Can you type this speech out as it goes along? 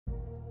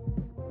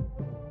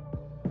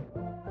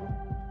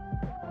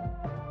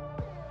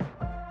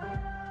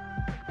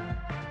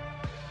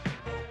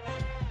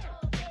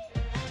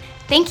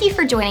Thank you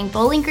for joining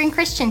Bowling Green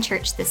Christian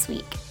Church this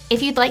week.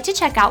 If you'd like to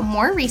check out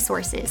more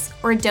resources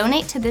or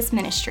donate to this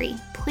ministry,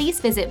 please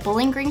visit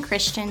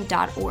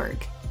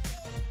bowlinggreenchristian.org.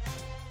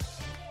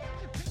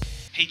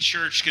 Hey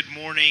church, good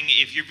morning.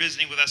 If you're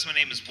visiting with us, my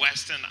name is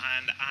Weston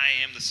and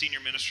I am the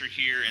senior minister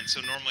here, and so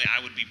normally I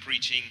would be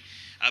preaching,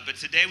 but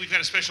today we've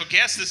got a special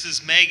guest. This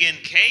is Megan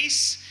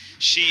Case.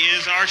 She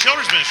is our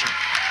children's minister.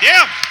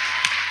 Yeah.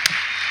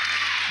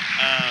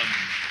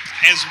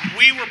 As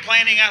we were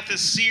planning out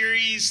this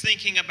series,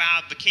 thinking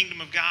about the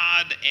kingdom of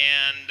God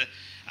and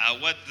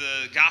what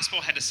the gospel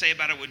had to say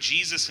about it, what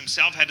Jesus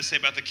himself had to say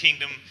about the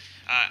kingdom,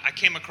 I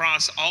came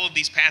across all of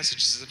these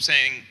passages of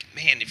saying,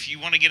 man, if you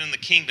want to get in the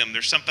kingdom,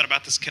 there's something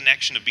about this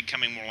connection of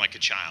becoming more like a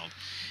child.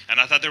 And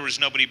I thought there was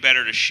nobody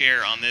better to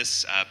share on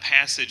this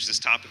passage, this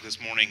topic this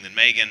morning than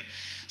Megan.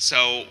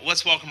 So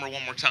let's welcome her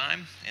one more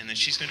time, and then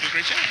she's going to do a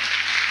great job.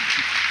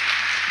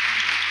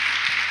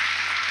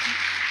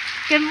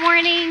 Good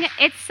morning.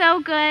 It's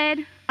so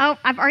good. Oh,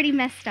 I've already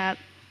messed up.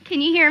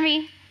 Can you hear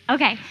me?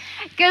 Okay.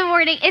 Good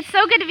morning. It's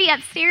so good to be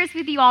upstairs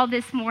with you all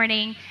this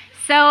morning.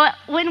 So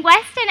when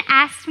Weston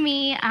asked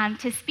me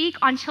to speak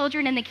on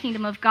children in the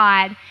kingdom of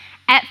God,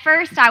 at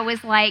first I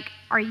was like,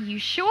 are you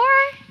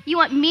sure? You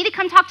want me to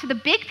come talk to the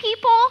big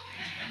people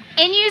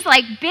and use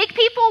like big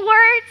people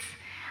words?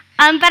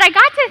 But I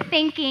got to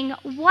thinking,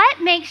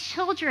 what makes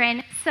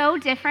children so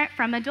different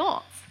from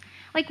adults?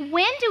 Like,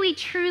 when do we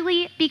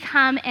truly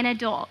become an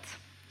adult?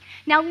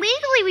 Now,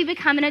 legally, we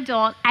become an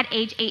adult at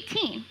age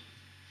 18.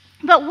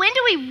 But when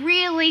do we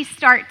really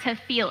start to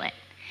feel it?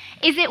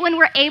 Is it when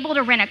we're able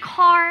to rent a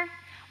car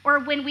or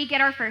when we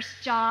get our first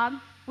job?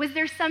 Was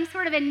there some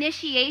sort of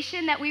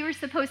initiation that we were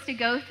supposed to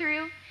go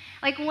through?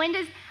 Like, when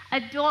does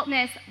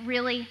adultness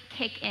really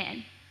kick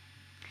in?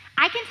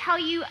 I can tell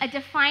you a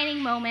defining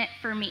moment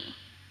for me.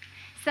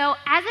 So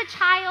as a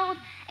child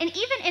and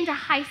even into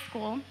high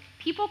school,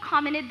 people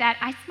commented that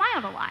I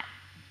smiled a lot.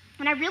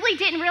 And I really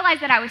didn't realize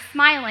that I was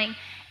smiling.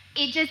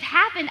 It just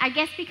happened, I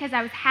guess, because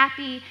I was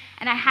happy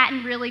and I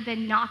hadn't really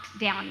been knocked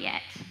down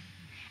yet.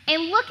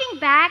 And looking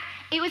back,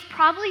 it was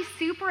probably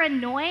super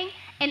annoying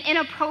and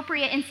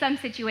inappropriate in some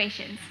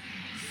situations.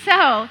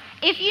 So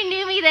if you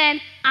knew me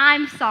then,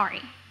 I'm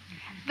sorry.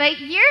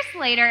 But years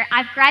later,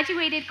 I've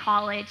graduated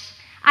college.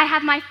 I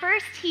have my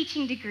first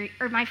teaching degree,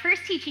 or my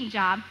first teaching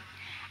job,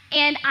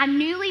 and I'm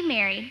newly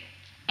married,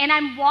 and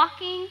I'm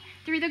walking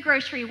through the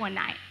grocery one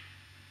night,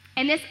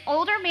 and this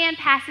older man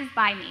passes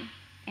by me,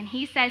 and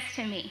he says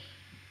to me,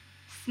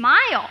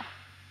 "Smile."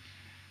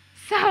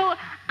 So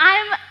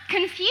I'm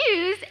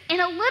confused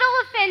and a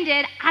little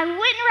offended. I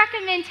wouldn't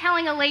recommend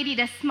telling a lady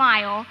to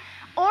smile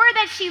or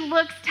that she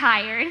looks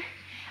tired,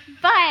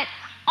 but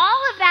all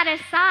of that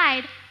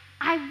aside,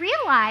 I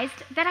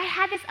realized that I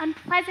had this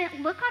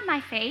unpleasant look on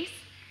my face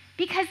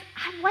because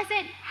I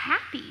wasn't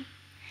happy.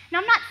 Now,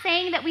 I'm not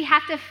saying that we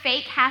have to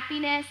fake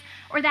happiness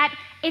or that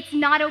it's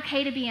not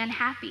okay to be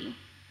unhappy,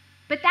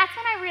 but that's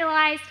when I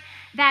realized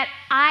that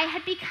I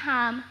had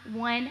become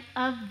one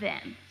of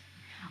them,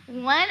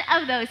 one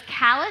of those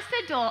calloused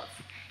adults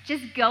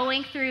just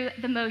going through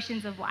the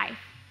motions of life.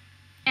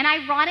 And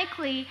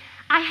ironically,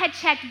 I had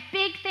checked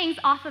big things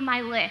off of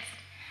my list.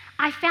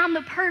 I found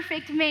the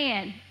perfect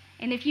man.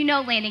 And if you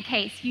know Landon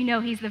Case, you know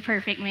he's the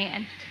perfect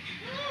man.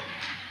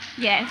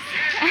 Yes.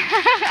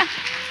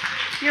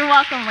 You're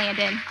welcome,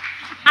 Landon.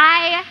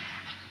 I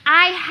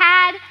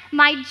had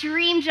my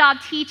dream job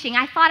teaching.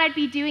 I thought I'd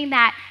be doing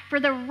that for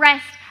the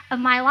rest of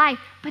my life,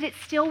 but it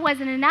still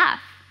wasn't enough.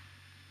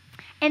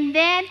 And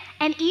then,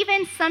 and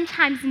even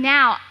sometimes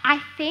now, I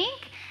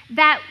think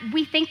that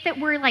we think that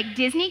we're like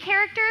Disney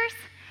characters,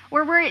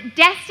 where we're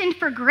destined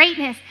for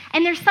greatness,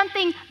 and there's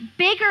something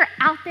bigger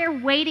out there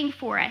waiting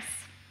for us.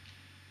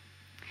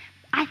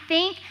 I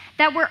think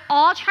that we're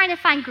all trying to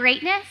find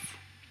greatness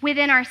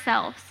within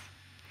ourselves.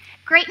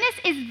 Greatness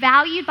is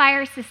valued by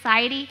our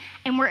society,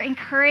 and we're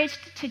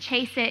encouraged to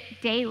chase it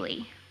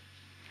daily.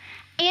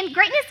 And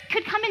greatness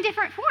could come in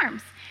different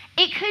forms.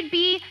 It could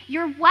be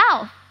your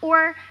wealth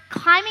or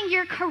climbing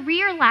your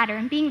career ladder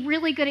and being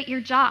really good at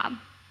your job.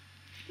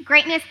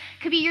 Greatness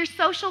could be your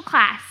social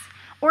class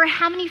or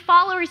how many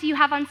followers you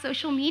have on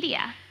social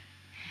media.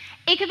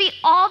 It could be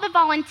all the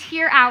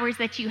volunteer hours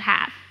that you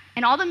have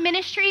and all the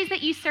ministries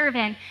that you serve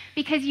in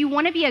because you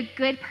want to be a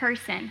good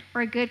person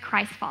or a good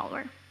Christ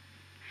follower.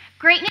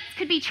 Greatness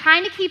could be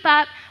trying to keep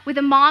up with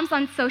the moms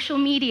on social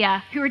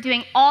media who are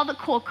doing all the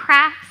cool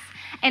crafts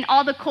and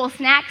all the cool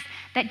snacks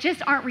that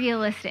just aren't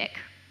realistic.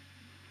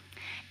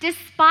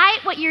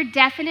 Despite what your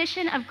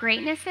definition of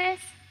greatness is,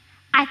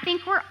 I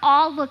think we're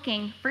all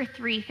looking for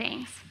three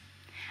things.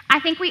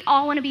 I think we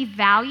all want to be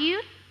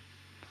valued,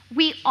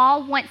 we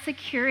all want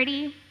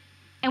security,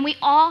 and we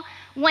all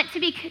want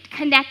to be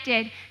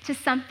connected to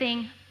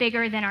something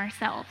bigger than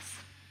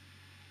ourselves.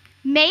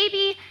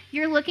 Maybe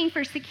you're looking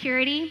for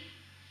security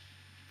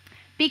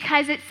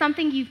because it's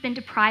something you've been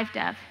deprived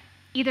of,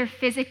 either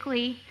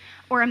physically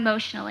or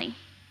emotionally.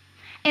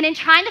 And in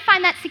trying to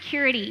find that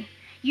security,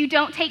 you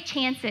don't take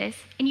chances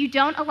and you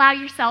don't allow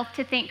yourself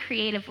to think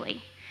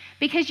creatively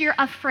because you're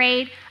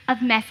afraid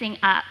of messing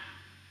up.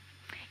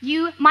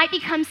 You might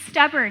become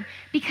stubborn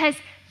because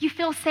you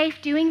feel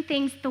safe doing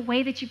things the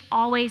way that you've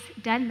always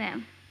done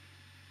them.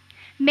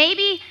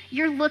 Maybe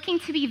you're looking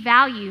to be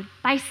valued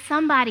by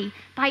somebody,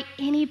 by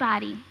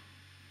anybody.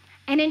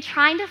 And in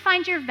trying to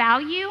find your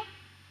value,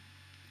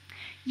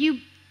 you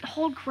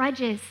hold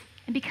grudges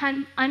and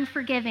become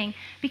unforgiving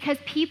because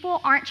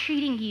people aren't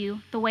treating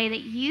you the way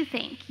that you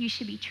think you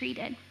should be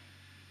treated.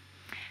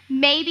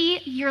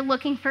 Maybe you're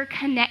looking for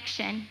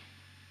connection.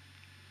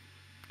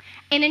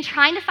 And in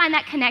trying to find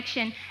that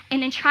connection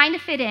and in trying to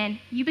fit in,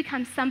 you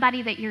become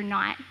somebody that you're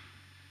not.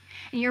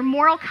 And your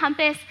moral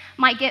compass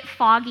might get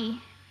foggy.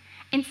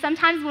 And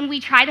sometimes when we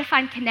try to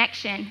find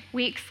connection,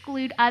 we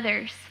exclude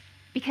others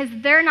because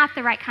they're not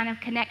the right kind of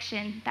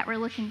connection that we're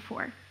looking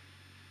for.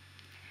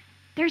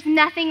 There's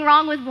nothing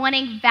wrong with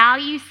wanting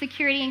value,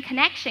 security, and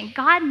connection.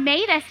 God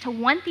made us to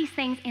want these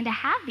things and to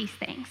have these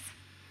things.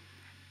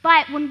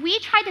 But when we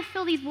try to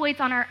fill these voids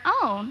on our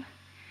own,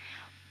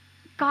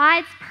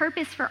 God's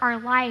purpose for our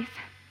life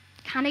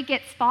kind of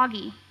gets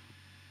foggy,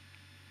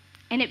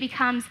 and it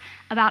becomes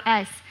about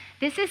us.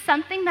 This is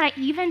something that I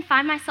even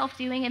find myself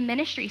doing in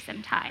ministry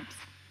sometimes.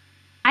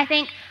 I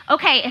think,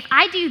 okay, if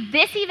I do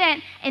this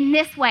event in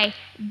this way,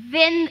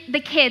 then the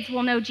kids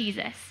will know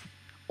Jesus.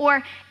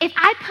 Or if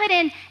I put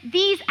in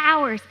these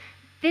hours,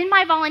 then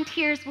my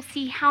volunteers will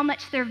see how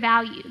much they're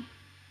valued.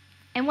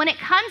 And when it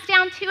comes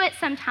down to it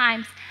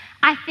sometimes,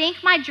 I think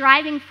my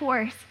driving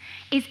force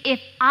is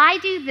if I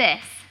do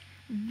this,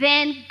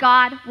 then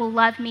God will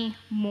love me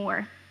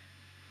more.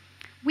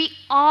 We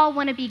all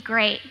want to be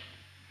great,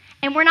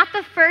 and we're not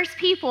the first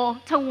people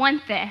to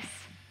want this.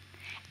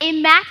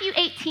 In Matthew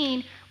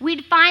 18,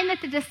 we'd find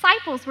that the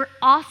disciples were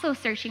also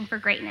searching for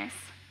greatness,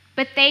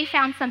 but they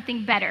found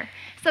something better.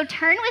 So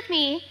turn with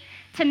me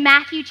to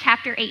Matthew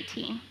chapter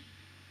 18.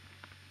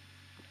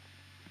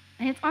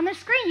 And it's on the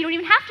screen. You don't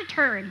even have to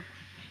turn.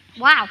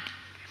 Wow.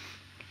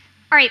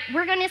 All right,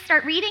 we're going to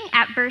start reading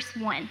at verse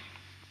 1.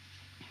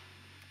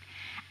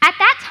 At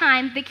that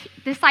time, the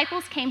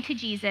disciples came to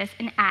Jesus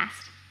and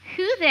asked,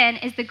 "Who then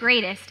is the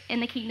greatest in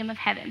the kingdom of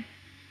heaven?"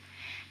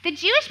 The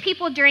Jewish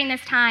people during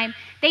this time,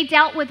 they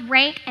dealt with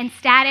rank and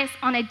status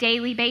on a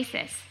daily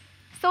basis.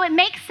 So it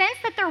makes sense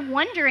that they're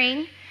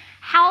wondering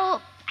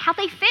how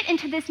they fit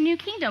into this new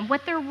kingdom,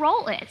 what their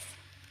role is.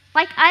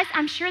 Like us,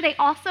 I'm sure they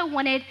also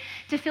wanted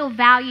to feel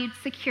valued,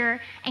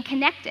 secure, and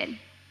connected.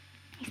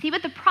 You see,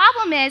 but the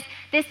problem is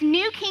this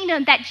new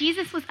kingdom that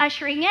Jesus was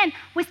ushering in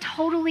was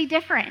totally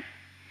different.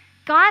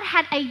 God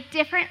had a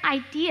different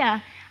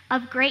idea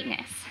of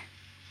greatness.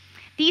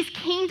 These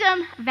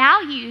kingdom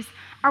values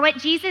are what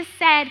Jesus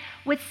said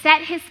would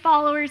set his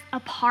followers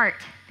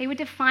apart. They would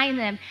define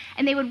them,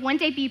 and they would one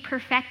day be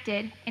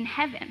perfected in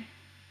heaven.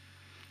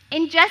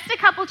 In just a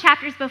couple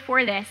chapters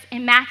before this,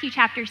 in Matthew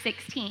chapter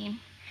 16,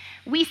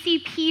 we see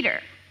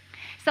Peter.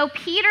 So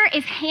Peter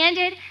is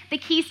handed the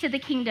keys to the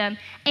kingdom,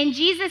 and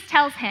Jesus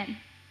tells him,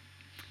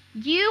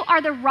 "You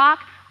are the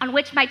rock on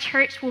which my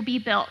church will be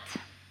built."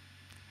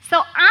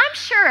 So I'm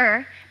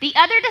sure the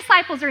other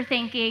disciples are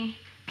thinking,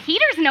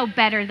 Peter's no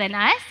better than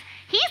us.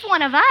 He's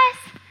one of us.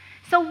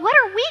 So what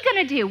are we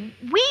going to do?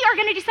 We are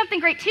going to do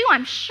something great too,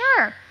 I'm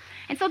sure.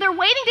 And so they're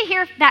waiting to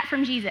hear that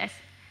from Jesus.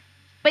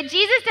 But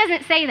Jesus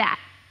doesn't say that.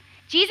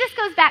 Jesus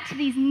goes back to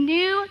these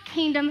new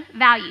kingdom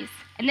values,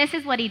 and this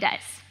is what he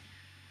does.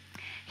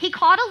 He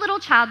called a little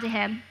child to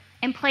him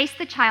and placed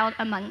the child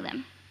among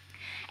them.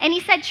 And he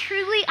said,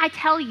 "Truly I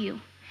tell you,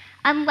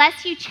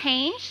 unless you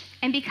change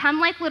and become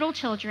like little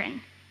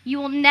children, you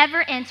will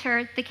never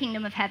enter the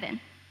kingdom of heaven.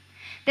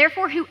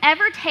 Therefore,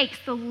 whoever takes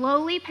the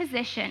lowly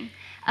position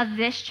of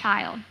this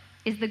child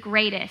is the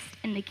greatest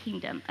in the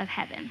kingdom of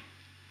heaven."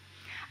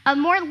 A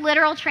more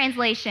literal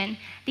translation,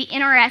 the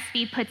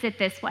NRSV puts it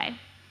this way: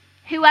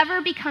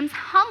 "Whoever becomes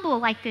humble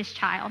like this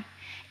child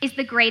is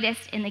the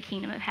greatest in the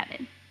kingdom of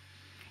heaven."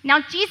 Now,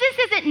 Jesus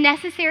isn't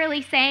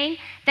necessarily saying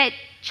that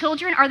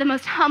children are the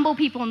most humble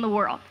people in the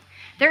world.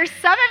 There are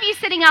some of you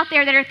sitting out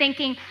there that are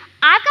thinking,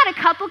 I've got a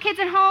couple kids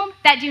at home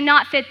that do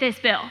not fit this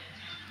bill.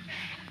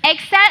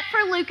 Except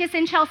for Lucas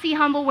and Chelsea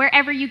Humble,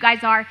 wherever you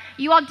guys are.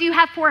 You all do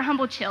have 4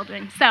 humble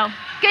children. So,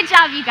 good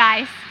job, you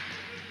guys.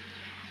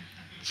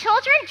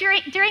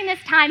 Children during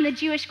this time, the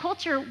Jewish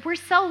culture, were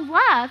so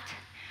loved,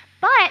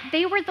 but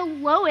they were the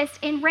lowest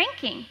in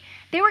ranking.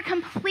 They were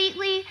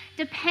completely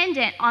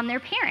dependent on their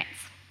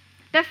parents.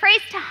 The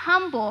phrase "to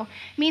humble"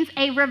 means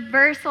a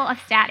reversal of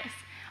status,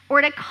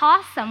 or to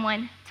cause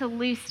someone to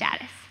lose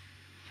status.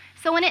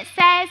 So when it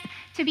says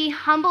to be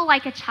humble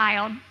like a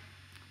child,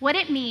 what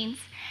it means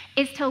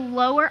is to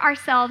lower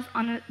ourselves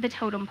on the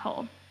totem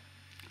pole.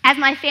 As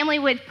my family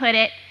would put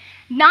it,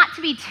 not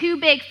to be too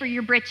big for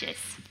your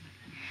britches.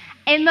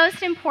 And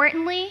most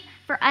importantly,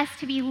 for us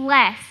to be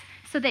less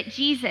so that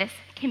Jesus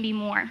can be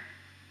more.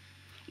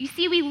 You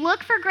see, we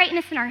look for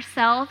greatness in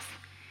ourselves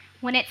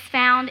when it's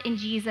found in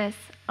Jesus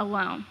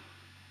alone.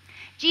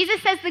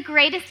 Jesus says the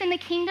greatest in the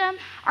kingdom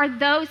are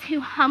those who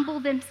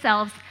humble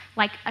themselves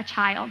like a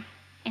child.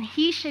 And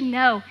he should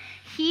know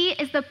he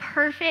is the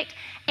perfect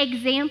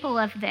example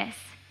of this.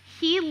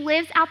 He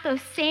lives out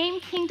those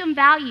same kingdom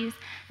values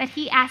that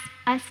he asks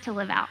us to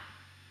live out.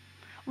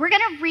 We're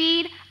going to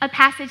read a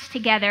passage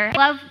together. I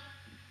love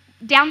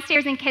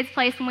downstairs in Kids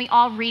Place when we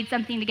all read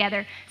something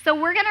together. So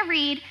we're going to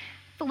read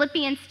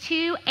Philippians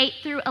 2, 8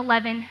 through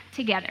 11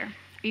 together.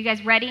 Are you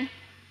guys ready?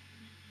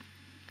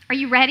 Are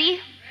you ready?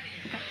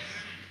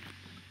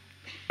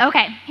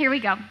 Okay, here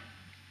we go.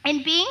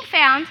 And being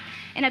found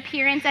in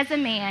appearance as a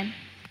man,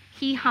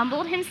 he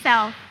humbled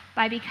himself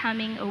by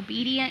becoming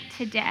obedient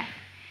to death,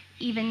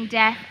 even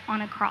death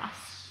on a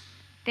cross.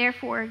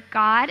 Therefore,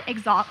 God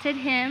exalted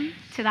him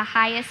to the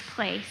highest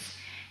place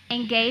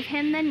and gave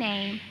him the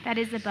name that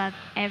is above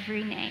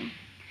every name,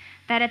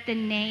 that at the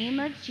name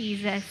of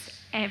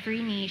Jesus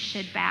every knee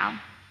should bow,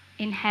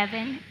 in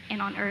heaven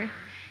and on earth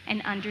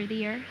and under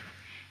the earth,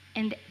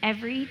 and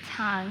every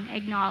tongue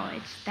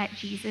acknowledge that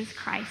Jesus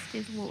Christ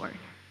is Lord,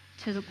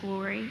 to the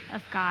glory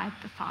of God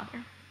the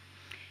Father.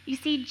 You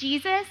see,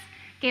 Jesus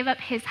gave up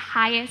his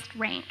highest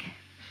rank,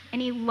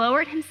 and he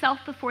lowered himself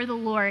before the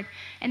Lord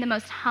in the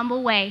most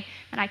humble way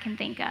that I can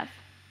think of.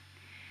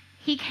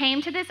 He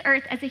came to this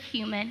earth as a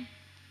human.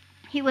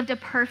 He lived a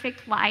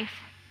perfect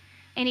life,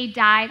 and he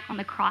died on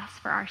the cross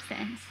for our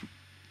sins.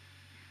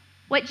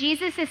 What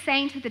Jesus is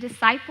saying to the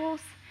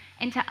disciples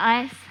and to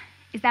us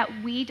is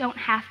that we don't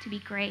have to be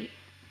great.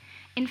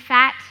 In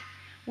fact,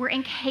 we're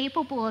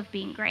incapable of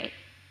being great.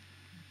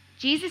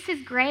 Jesus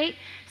is great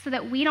so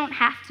that we don't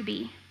have to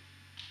be,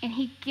 and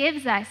he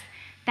gives us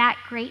that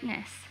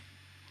greatness.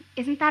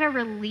 Isn't that a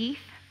relief?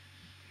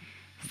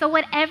 So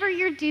whatever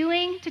you're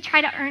doing to try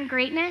to earn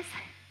greatness,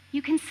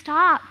 you can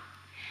stop.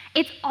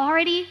 It's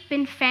already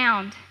been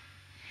found.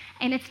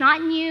 And it's not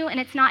in you and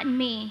it's not in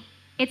me.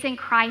 It's in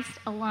Christ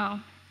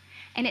alone.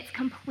 And it's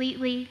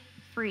completely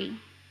free.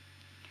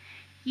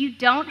 You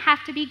don't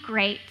have to be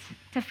great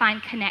to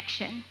find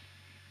connection.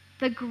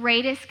 The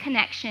greatest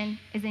connection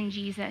is in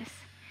Jesus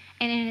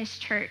and in his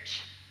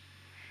church.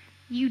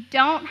 You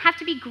don't have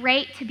to be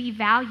great to be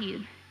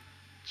valued.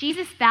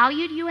 Jesus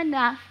valued you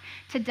enough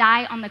to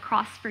die on the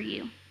cross for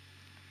you.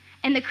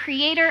 And the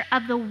creator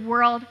of the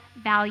world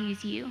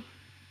values you.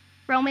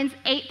 Romans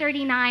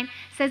 8:39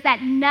 says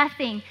that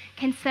nothing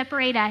can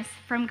separate us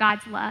from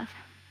God's love.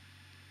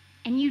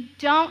 And you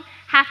don't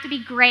have to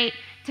be great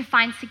to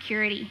find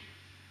security.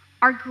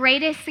 Our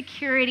greatest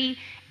security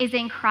is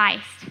in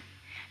Christ.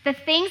 The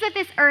things of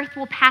this earth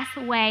will pass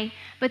away,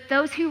 but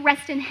those who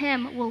rest in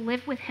him will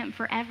live with him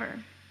forever.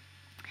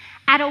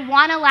 At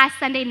Awana last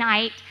Sunday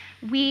night,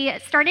 we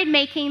started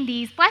making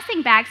these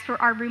blessing bags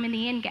for our Room in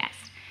the Inn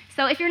guests.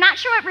 So if you're not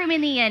sure what Room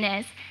in the Inn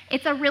is,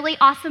 it's a really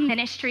awesome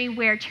ministry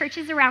where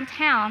churches around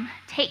town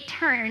take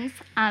turns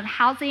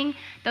housing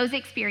those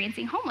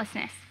experiencing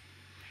homelessness.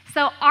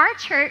 So our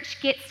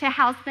church gets to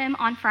house them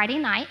on Friday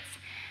nights,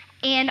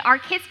 and our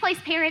Kids Place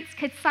parents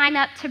could sign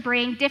up to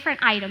bring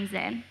different items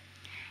in.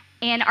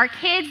 And our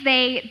kids,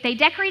 they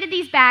decorated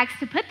these bags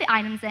to put the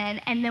items in,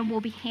 and then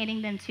we'll be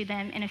handing them to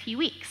them in a few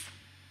weeks.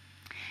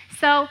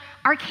 So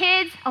our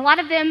kids, a lot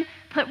of them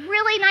put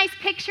really nice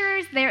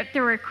pictures.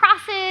 There were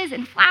crosses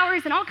and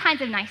flowers and all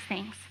kinds of nice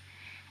things.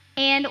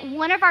 And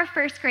one of our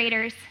first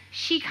graders,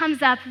 she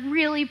comes up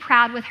really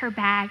proud with her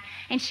bag,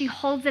 and she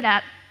holds it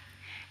up,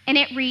 and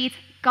it reads,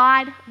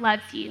 "God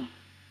loves you.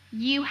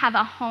 You have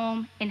a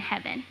home in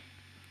heaven."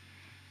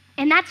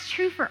 And that's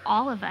true for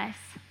all of us.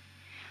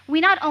 We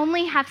not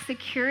only have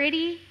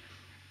security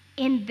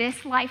in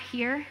this life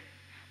here,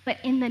 but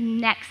in the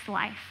next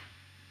life.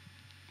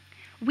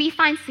 We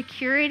find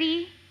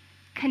security,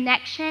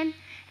 connection,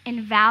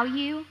 and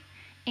value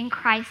in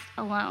Christ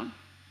alone.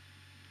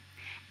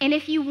 And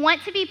if you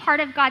want to be part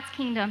of God's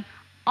kingdom,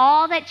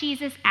 all that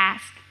Jesus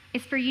asks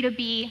is for you to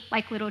be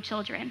like little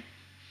children.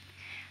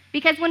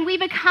 Because when we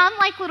become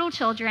like little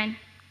children,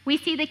 we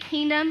see the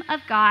kingdom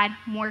of God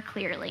more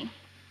clearly.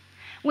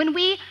 When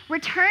we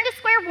return to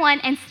square one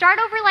and start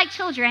over like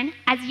children,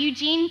 as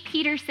Eugene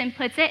Peterson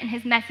puts it in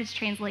his Message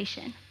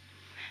translation,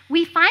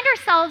 we find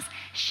ourselves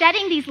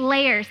shedding these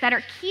layers that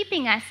are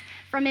keeping us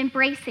from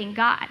embracing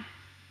God.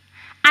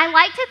 I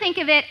like to think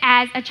of it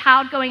as a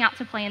child going out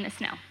to play in the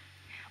snow.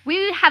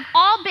 We have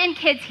all been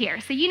kids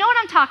here, so you know what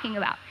I'm talking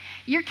about.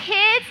 Your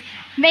parents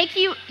make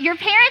you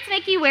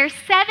wear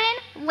 7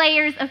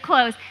 layers of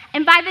clothes,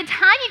 and by the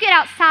time you get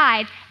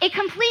outside, it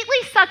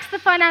completely sucks the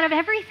fun out of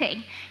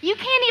everything. You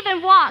can't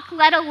even walk,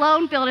 let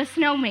alone build a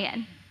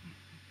snowman.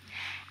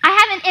 I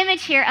have an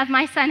image here of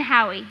my son,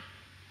 Howie.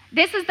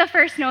 This is the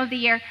first snow of the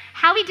year.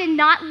 Howie did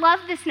not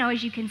love the snow,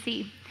 as you can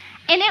see.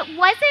 And it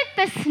wasn't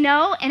the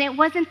snow and it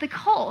wasn't the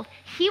cold.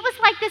 He was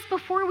like this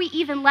before we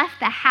even left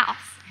the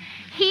house.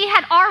 He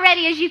had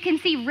already, as you can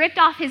see, ripped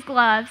off his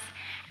gloves,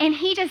 and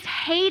he just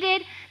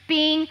hated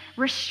being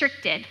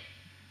restricted.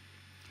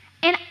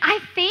 And I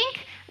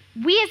think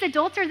we as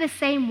adults are the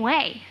same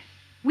way.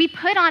 We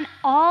put on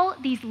all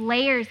these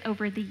layers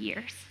over the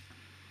years.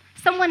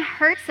 Someone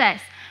hurts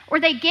us, or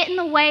they get in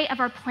the way of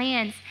our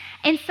plans,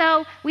 and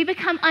so we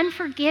become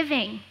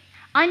unforgiving,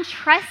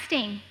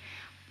 untrusting,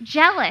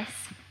 jealous.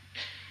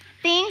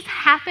 Things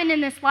happen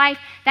in this life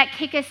that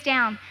kick us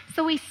down,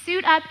 so we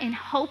suit up in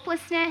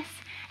hopelessness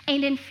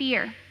and in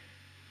fear.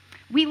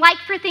 We like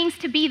for things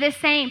to be the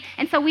same,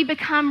 and so we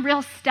become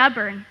real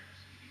stubborn.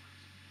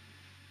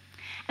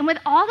 And with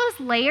all those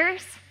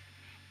layers,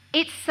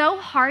 it's so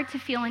hard to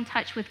feel in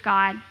touch with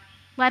God,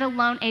 let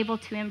alone able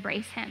to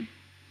embrace him.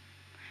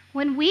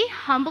 When we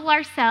humble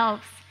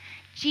ourselves,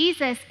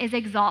 Jesus is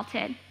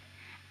exalted,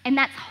 and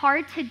that's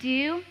hard to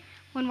do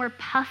when we're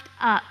puffed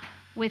up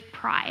with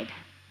pride.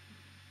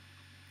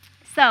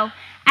 So,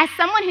 as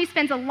someone who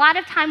spends a lot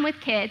of time with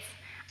kids,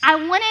 I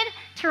wanted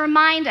to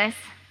remind us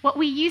what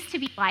we used to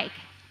be like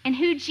and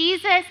who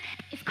Jesus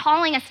is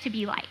calling us to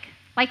be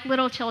like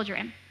little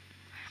children.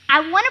 I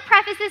want to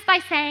preface this by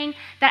saying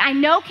that I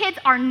know kids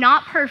are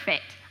not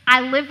perfect.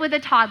 I live with a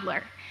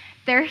toddler.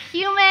 They're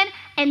human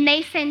and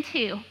they sin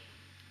too.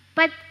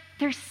 But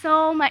there's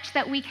so much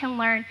that we can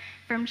learn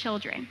from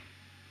children.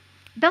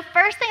 The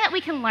first thing that we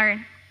can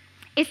learn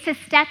is to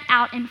step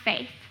out in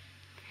faith.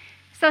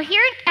 So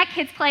here at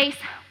Kids Place,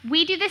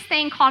 we do this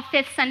thing called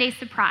Fifth Sunday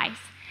Surprise.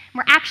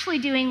 We're actually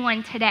doing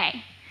one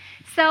today.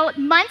 So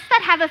months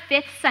that have a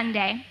fifth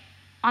Sunday,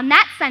 on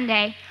that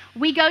Sunday,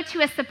 we go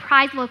to a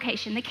surprise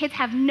location. The kids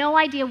have no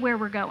idea where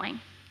we're going.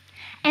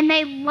 And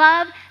they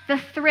love the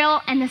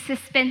thrill and the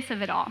suspense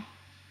of it all.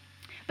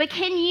 But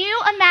can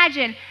you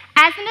imagine,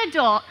 as an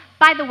adult,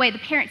 by the way, the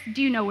parents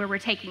do know where we're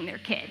taking their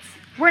kids.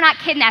 We're not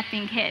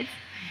kidnapping kids.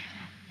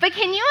 But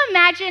can you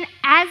imagine,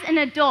 as an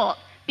adult,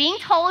 being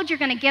told you're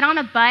going to get on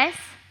a bus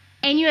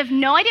and you have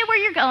no idea where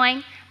you're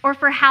going or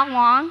for how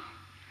long?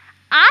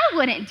 I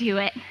wouldn't do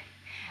it.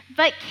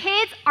 But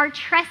kids are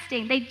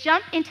trusting. They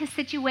jump into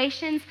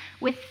situations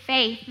with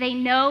faith. They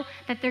know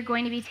that they're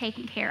going to be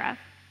taken care of.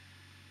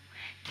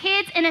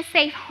 Kids in a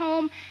safe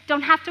home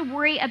don't have to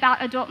worry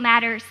about adult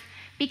matters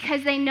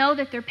because they know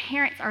that their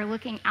parents are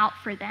looking out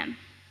for them.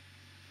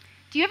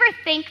 Do you ever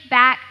think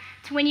back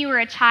to when you were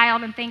a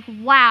child and think,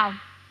 wow,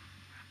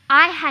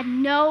 I had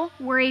no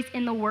worries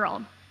in the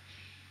world.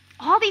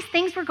 All these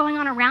things were going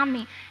on around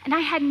me, and I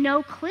had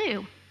no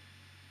clue.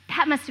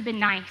 That must have been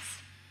nice.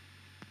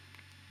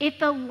 If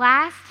the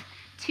last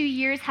 2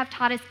 years have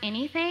taught us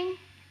anything,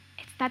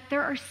 it's that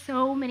there are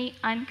so many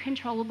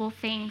uncontrollable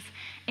things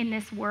in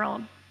this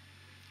world.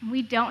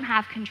 We don't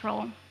have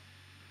control.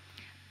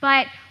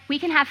 But we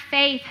can have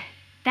faith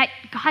that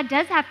God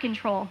does have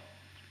control,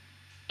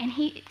 and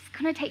He's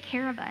going to take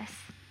care of us.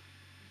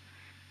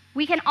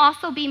 We can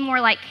also be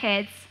more like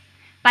kids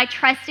by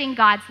trusting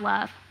God's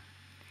love.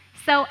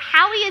 So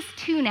Howie is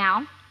 2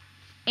 now,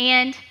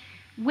 and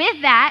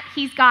with that,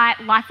 he's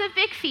got lots of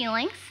big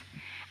feelings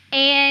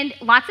and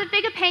lots of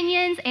big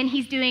opinions, and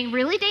he's doing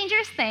really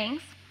dangerous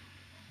things.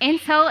 And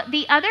so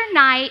the other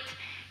night,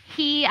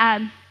 he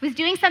was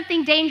doing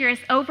something dangerous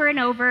over and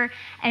over,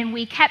 and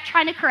we kept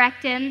trying to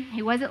correct him.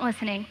 He wasn't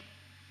listening.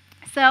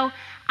 So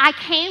I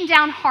came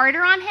down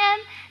harder on him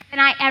than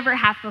I ever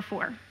have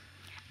before.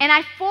 And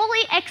I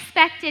fully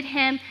expected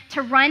him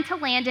to run to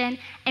Landon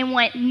and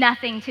want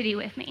nothing to do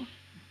with me.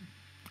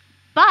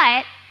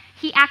 But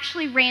he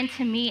actually ran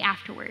to me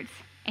afterwards,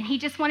 and he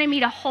just wanted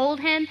me to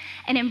hold him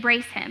and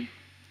embrace him.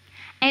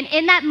 And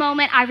in that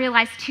moment, I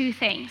realized 2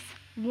 things.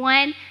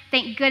 1,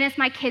 thank goodness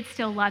my kid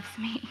still loves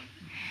me.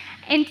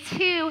 And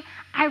 2,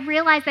 I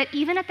realized that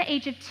even at the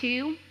age of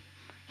 2,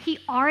 he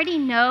already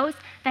knows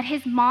that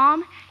his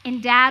mom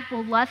and dad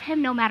will love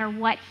him no matter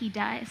what he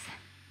does.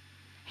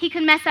 He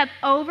can mess up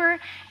over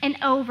and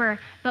over,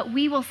 but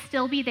we will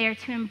still be there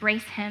to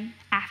embrace him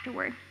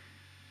afterward.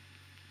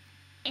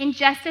 In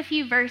just a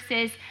few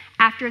verses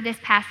after this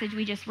passage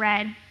we just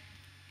read,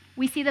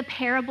 we see the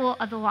parable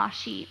of the lost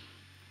sheep.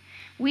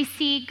 We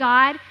see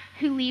God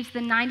who leaves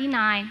the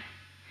 99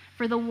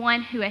 for the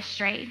one who has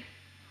strayed.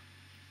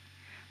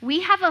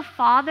 We have a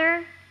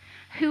Father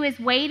who is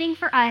waiting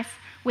for us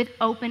with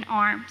open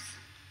arms,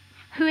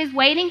 who is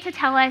waiting to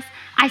tell us,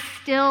 I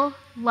still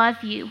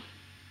love you,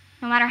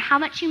 no matter how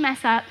much you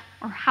mess up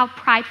or how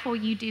prideful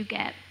you do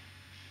get.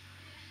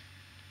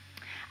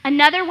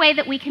 Another way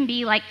that we can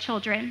be like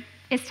children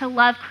is to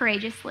love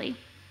courageously.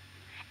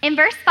 In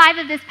verse 5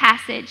 of this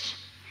passage,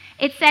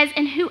 it says,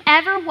 and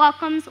whoever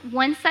welcomes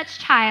one such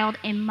child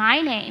in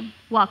my name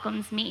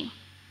welcomes me.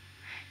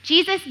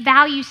 Jesus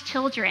values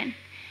children.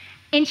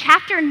 In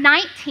chapter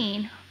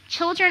 19,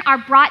 children are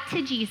brought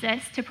to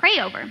Jesus to pray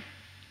over.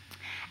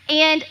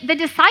 And the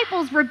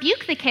disciples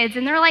rebuke the kids,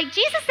 and they're like,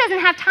 Jesus doesn't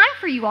have time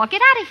for you all.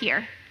 Get out of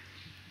here.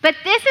 But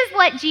this is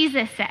what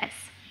Jesus says.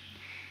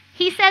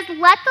 He says,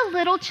 let the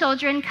little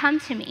children come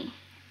to me,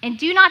 and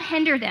do not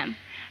hinder them,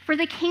 for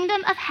the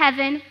kingdom of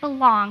heaven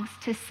belongs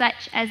to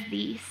such as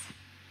these.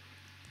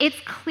 It's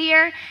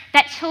clear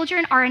that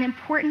children are an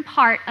important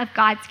part of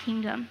God's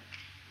kingdom.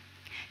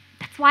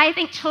 That's why I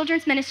think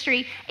children's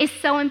ministry is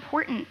so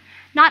important.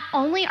 Not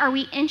only are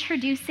we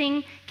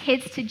introducing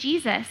kids to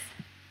Jesus,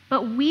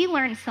 but we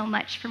learn so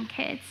much from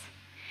kids.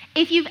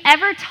 If you've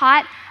ever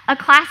taught a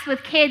class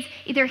with kids,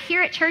 either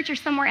here at church or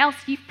somewhere else,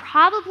 you've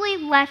probably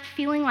left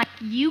feeling like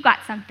you got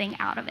something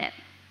out of it.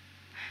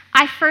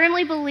 I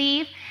firmly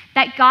believe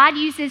that God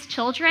uses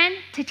children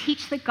to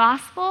teach the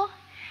gospel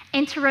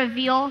and to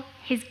reveal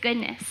his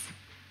goodness.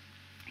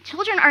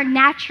 Children are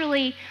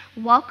naturally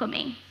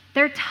welcoming.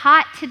 They're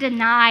taught to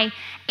deny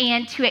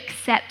and to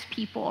accept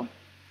people,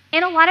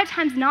 and a lot of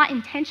times not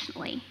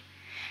intentionally.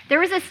 There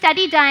was a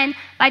study done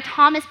by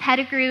Thomas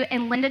Pettigrew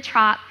and Linda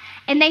Tropp,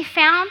 and they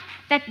found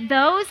that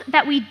those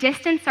that we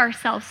distance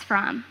ourselves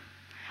from,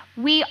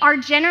 we are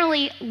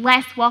generally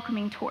less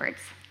welcoming towards,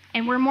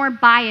 and we're more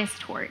biased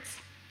towards.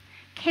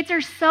 Kids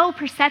are so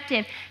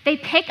perceptive. They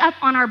pick up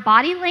on our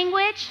body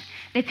language,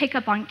 they pick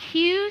up on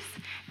cues,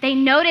 they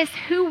notice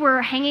who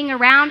we're hanging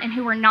around and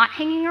who we're not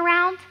hanging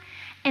around,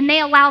 and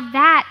they allow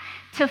that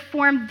to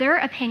form their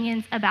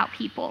opinions about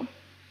people.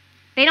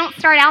 They don't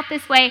start out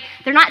this way.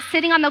 They're not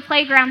sitting on the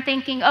playground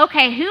thinking,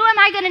 okay, who am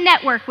I going to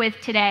network with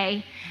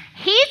today?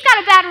 He's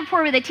got a bad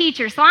rapport with a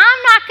teacher, so I'm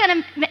not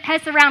going to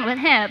mess around with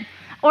him.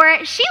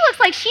 Or she looks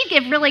like she'd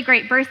give really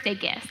great birthday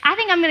gifts. I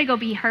think I'm going to go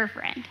be her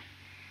friend.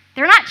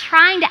 They're not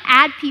trying to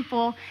add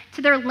people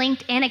to their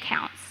LinkedIn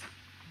accounts.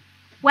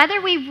 Whether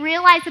we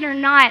realize it or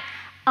not,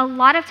 a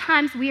lot of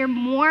times we are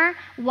more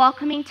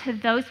welcoming to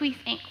those we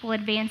think will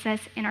advance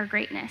us in our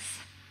greatness.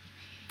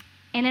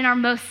 And in our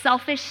most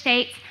selfish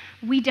states,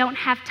 we don't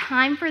have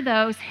time for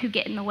those who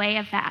get in the way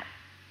of that.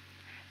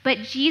 But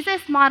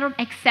Jesus modeled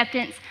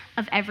acceptance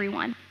of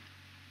everyone.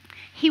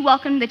 He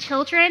welcomed the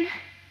children,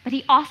 but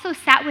he also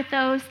sat with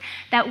those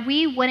that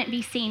we wouldn't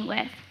be seen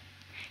with.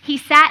 He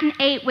sat and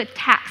ate with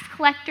tax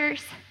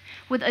collectors,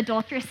 with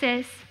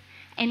adulteresses,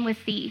 and with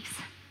thieves.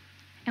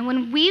 And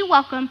when we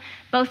welcome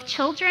both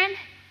children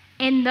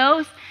and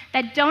those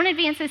that don't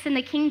advance us in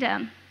the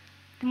kingdom,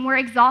 then we're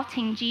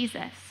exalting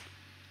Jesus.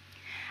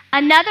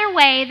 Another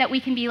way that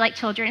we can be like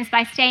children is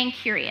by staying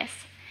curious.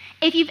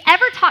 If you've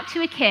ever talked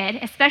to a kid,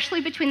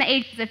 especially between the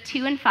ages of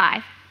 2 and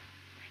 5,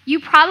 you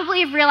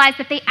probably have realized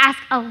that they ask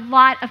a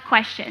lot of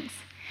questions.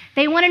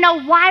 They want to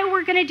know why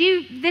we're going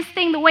to do this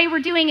thing the way we're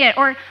doing it,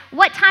 or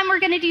what time we're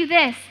going to do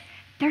this.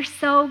 They're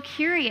so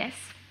curious.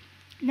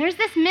 And there's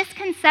this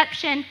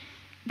misconception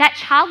that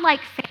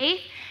childlike faith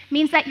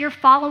means that you're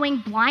following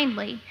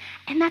blindly,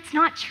 and that's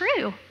not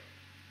true.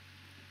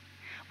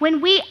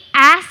 When we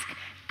ask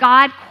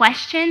God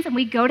questions and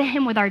we go to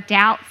him with our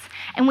doubts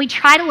and we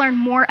try to learn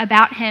more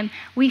about him,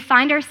 we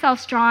find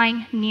ourselves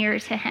drawing near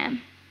to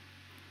him.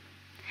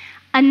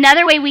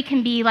 Another way we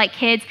can be like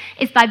kids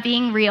is by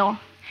being real.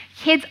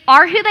 Kids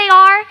are who they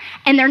are,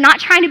 and they're not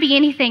trying to be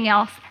anything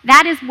else.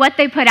 That is what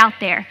they put out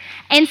there.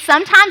 And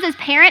sometimes as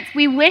parents,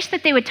 we wish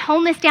that they would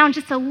tone this down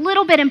just a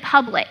little bit in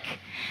public.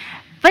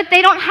 But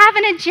they don't have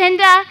an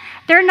agenda.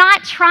 They're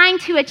not trying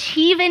to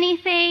achieve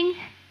anything.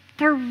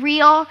 They're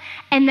real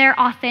and they're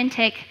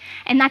authentic.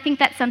 And I think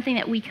that's something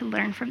that we can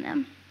learn from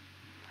them.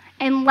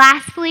 And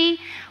lastly,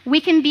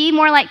 we can be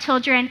more like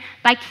children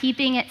by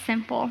keeping it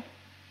simple.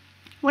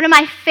 One of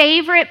my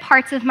favorite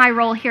parts of my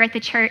role here at the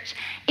church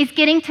is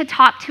getting to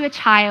talk to a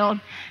child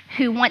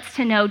who wants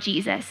to know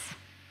Jesus.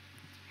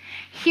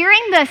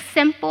 Hearing the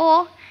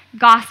simple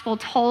gospel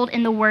told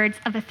in the words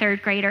of a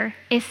 3rd grader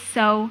is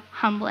so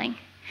humbling.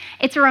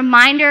 It's a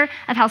reminder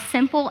of how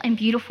simple and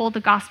beautiful the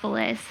gospel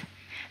is,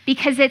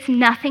 because it's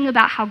nothing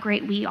about how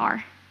great we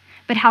are,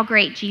 but how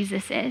great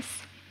Jesus is.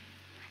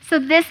 So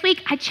this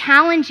week, I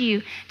challenge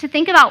you to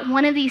think about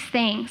one of these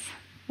things.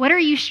 What are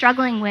you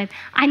struggling with?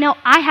 I know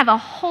I have a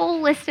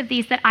whole list of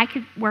these that I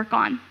could work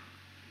on.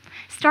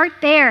 Start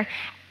there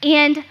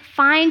and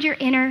find your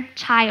inner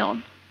child.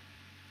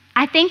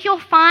 I think you'll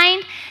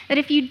find that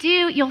if you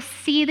do, you'll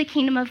see the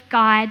kingdom of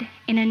God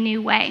in a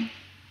new way.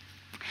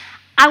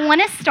 I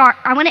want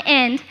to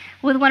end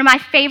with one of my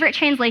favorite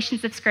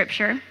translations of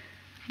Scripture.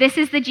 This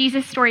is the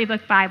Jesus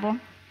Storybook Bible.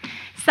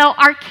 So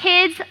our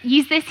kids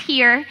use this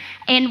here,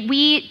 and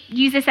we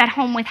use this at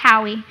home with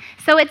Howie.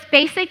 So it's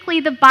basically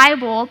the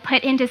Bible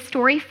put into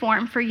story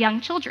form for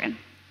young children.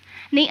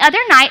 And the other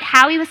night,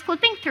 Howie was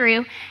flipping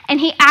through, and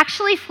he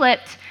actually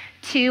flipped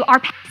to our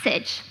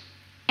passage.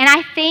 And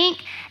I think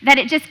that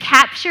it just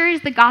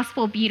captures the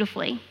gospel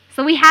beautifully.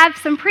 So we have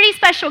some pretty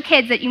special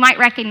kids that you might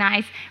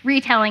recognize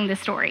retelling the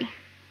story.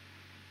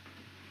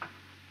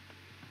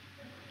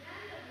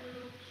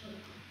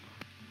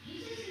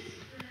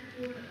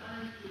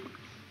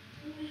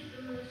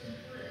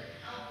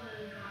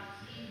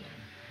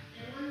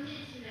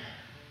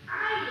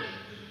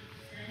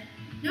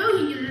 No,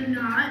 you're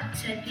not,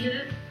 said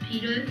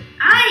Peter.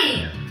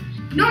 I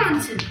am.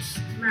 Nonsense,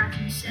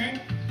 Matthew said.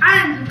 I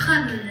am the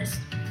cleverest.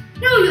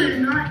 No, you're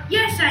not.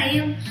 Yes, I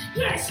am.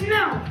 Yes,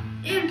 no,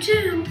 am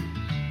too.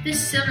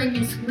 This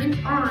silliness went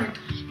on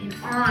and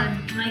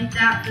on like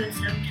that for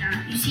some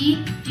time. You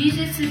see,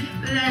 Jesus'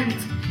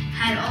 friends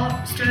had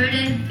all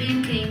started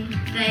thinking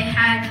they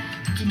had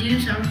to do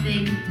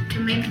something to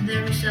make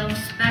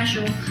themselves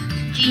special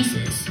to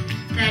Jesus.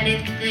 That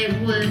if they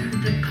were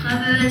the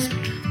cleverest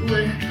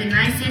or the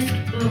nicest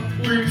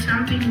or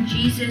something,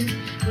 Jesus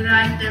would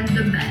like them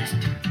the best.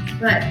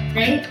 But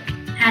they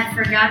had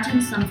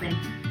forgotten something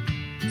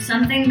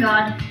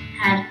God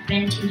had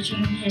been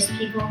teaching his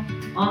people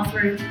all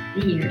through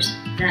the years,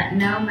 that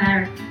no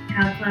matter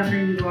how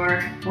clever you are,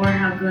 or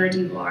how good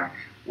you are,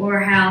 or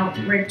how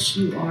rich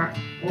you are,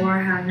 or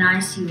how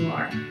nice you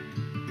are,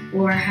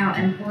 or how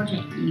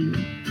important you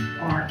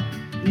are.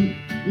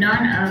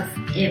 None of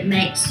it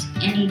makes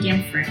any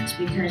difference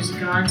because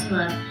God's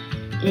love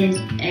is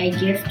a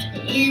gift.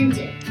 And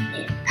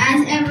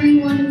as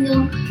everyone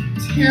will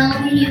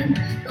tell you,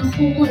 the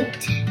whole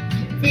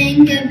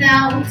thing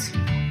about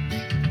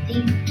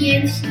a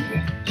gift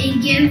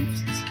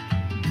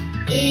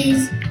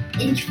is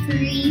it's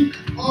free.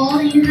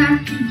 All you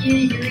have to do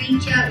is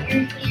reach out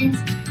your hands.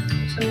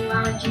 So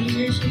while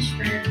Jesus'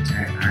 friends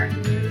are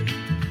arguing,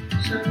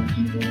 some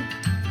people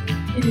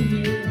who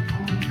knew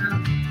all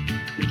about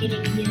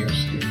getting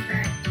gifts, in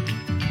fact,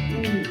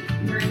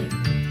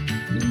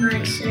 you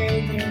might say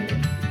they were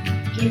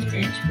gift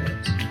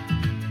experts,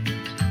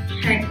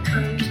 had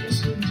come to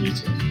see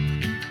Jesus.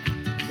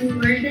 Who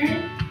were they?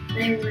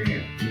 They were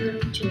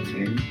little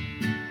children.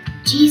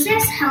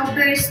 Jesus'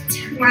 helpers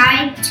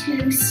tried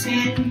to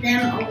send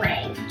them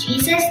away.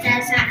 Jesus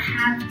doesn't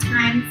have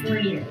time for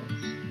you,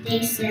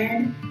 they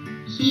said.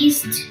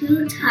 He's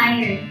too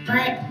tired,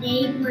 but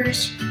they were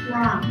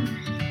strong.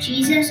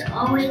 Jesus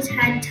always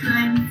had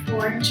time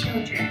for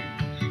children.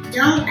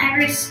 Don't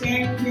ever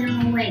send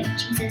them away,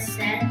 Jesus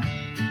said.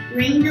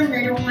 Bring the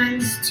little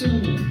ones to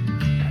me.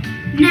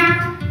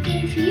 Now,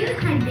 if you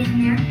had been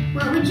there,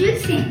 what would you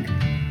think?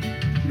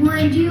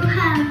 Would you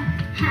have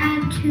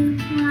had to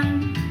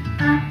climb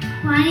up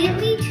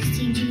quietly to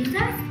see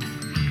Jesus?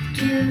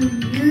 Do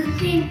you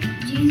think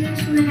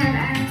Jesus would have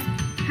asked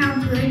how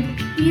good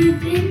you'd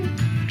been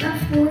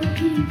before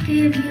he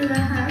gave you a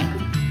hug?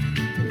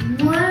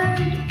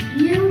 Would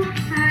you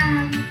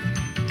have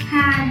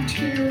had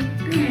to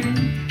been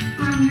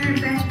on your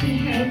best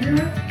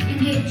behavior and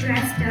get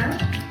dressed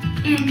up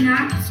and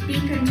not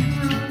speak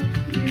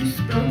until you're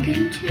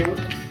spoken to?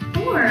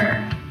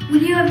 Or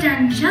would you have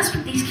done just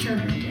what these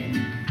children did?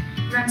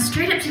 Run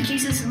straight up to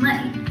Jesus and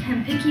let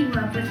him pick you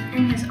up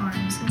within his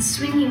arms and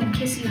swing you and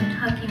kiss you and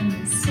hug you and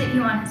then sit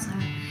you on his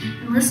lap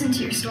and listen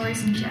to your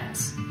stories and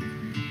jets.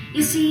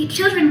 You see,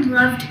 children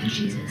loved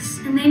Jesus,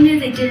 and they knew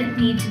they didn't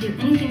need to do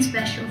anything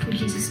special for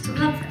Jesus to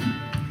love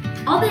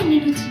them. All they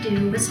needed to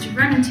do was to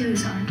run into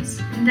his arms,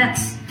 and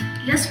that's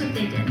just what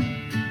they did.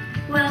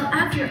 Well,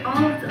 after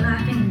all of the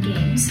laughing and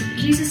games,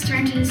 Jesus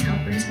turned to his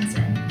helpers and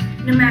said,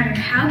 no matter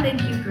how big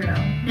you grow,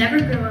 never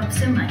grow up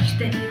so much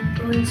that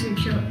you lose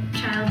your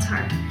child's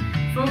heart,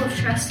 full of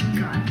trust in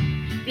God.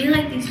 Be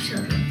like these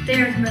children. They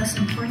are the most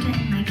important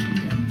in my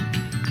kingdom.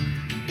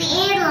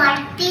 Be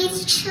like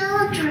these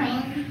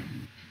children.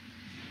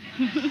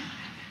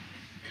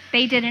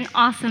 They did an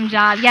awesome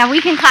job. Yeah,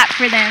 we can clap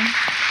for them.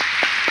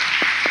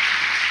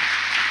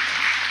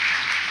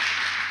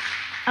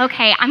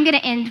 Okay, I'm going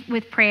to end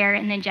with prayer,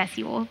 and then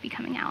Jesse will be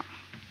coming out.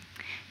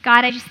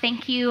 God, I just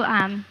thank you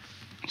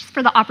just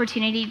for the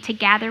opportunity to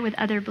gather with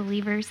other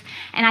believers,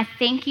 and I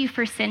thank you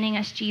for sending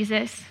us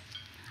Jesus.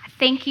 I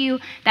thank you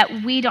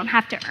that we don't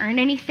have to earn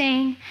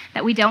anything,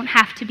 that we don't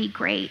have to be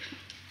great.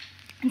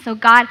 And so,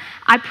 God,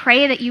 I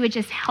pray that you would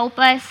just help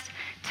us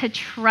to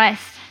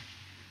trust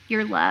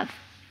your love.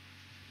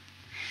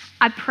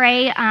 I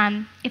pray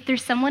if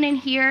there's someone in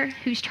here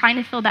who's trying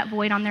to fill that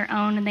void on their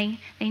own and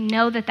they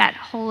know that that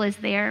hole is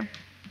there,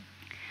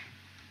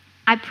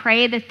 I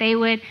pray that they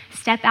would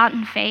step out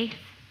in faith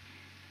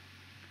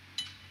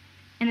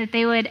and that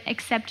they would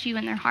accept you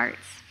in their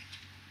hearts.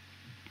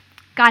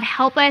 God,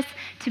 help us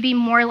to be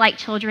more like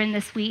children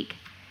this week.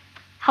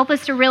 Help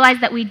us to realize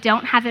that we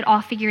don't have it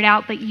all figured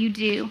out, but you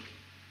do.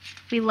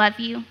 We love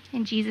you.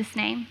 In Jesus'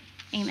 name,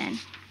 amen.